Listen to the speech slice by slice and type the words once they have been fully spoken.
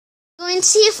Going to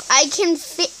see if I can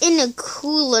fit in a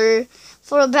cooler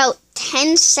for about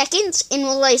 10 seconds, and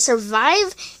will I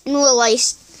survive, and will I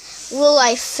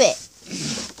fit?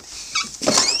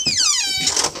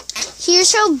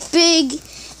 Here's how big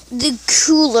the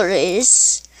cooler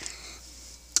is.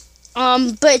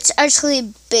 But it's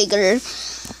actually bigger.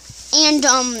 And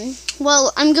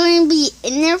well, I'm going to be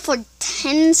in there for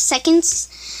 10 seconds.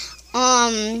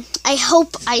 I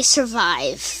hope I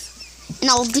survive. And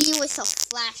I'll be with a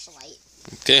flashlight.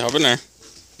 Okay, hop in there.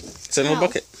 Sit in a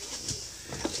bucket.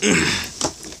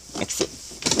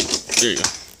 There you go.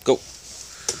 Go.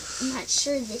 I'm not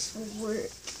sure this will work.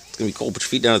 It's going to be cold. Put your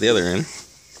feet down at the other end.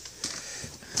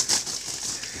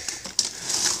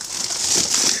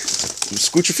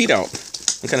 Scoot your feet out.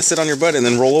 And kind of sit on your butt and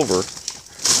then roll over.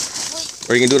 Wait.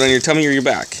 Or you can do it on your tummy or your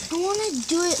back. I want to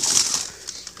do it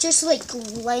just like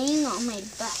laying on my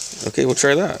back. Okay, we'll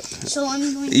try that. So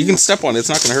I'm going to... You can step on it. It's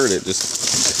not going to hurt it.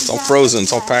 It's all frozen.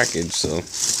 It's all packaged. So.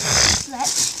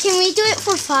 Can we do it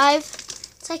for 5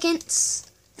 seconds?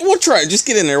 We'll try it. Just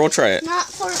get in there. We'll try it. Not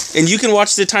for... And you can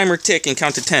watch the timer tick and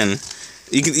count to 10.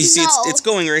 You see, No. it's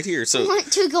going right here. So. I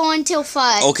want to go until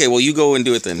 5. Okay, well, you go and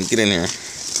do it then. Get in here.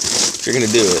 If you're going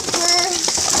to do it.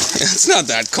 It's not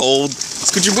that cold.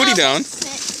 Scoot your booty down.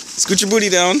 Scoot your booty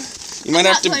down. You might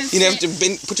have to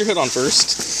bend, put your hood on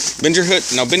first. Bend your hood.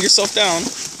 Now bend yourself down.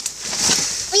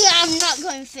 Yeah, I'm not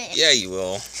going to fit. Yeah, you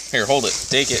will. Here, hold it.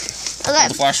 Take it. Okay. Hold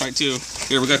the flashlight too.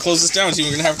 Here, we gotta close this down, so we're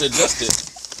gonna have to adjust it.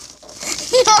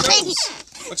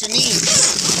 What's your knees?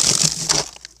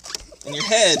 And your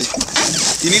head.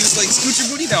 You need to like scoot your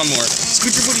booty down more.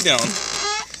 Scoot your booty down. You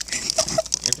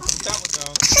have to put that one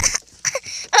down.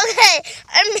 Okay,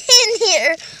 I'm in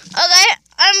here. Okay,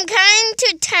 I'm counting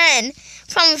to 10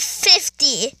 from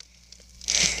 50.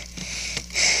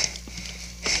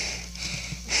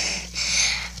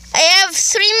 I have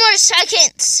 3 more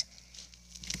seconds.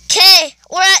 Okay,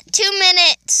 we're at 2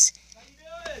 minutes. How you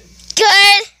doing?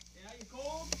 Good. Yeah, you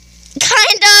cold?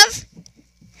 Kind of.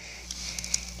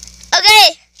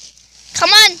 Okay, come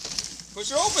on.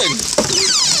 Push it open.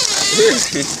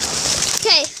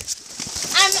 Okay,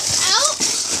 I'm out,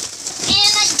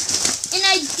 and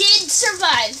I did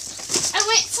survive. I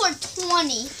went for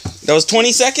 20. That was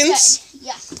 20 seconds? Okay.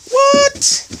 Yeah. What?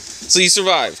 So you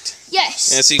survived?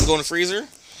 Yes. Yeah, so you can go in the freezer?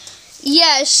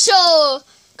 Yeah, so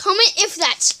comment if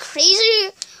that's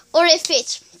crazy or if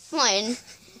it's fun.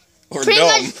 Or Pretty dumb.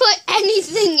 much put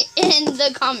anything in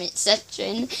the comment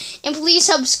section. And please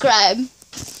subscribe.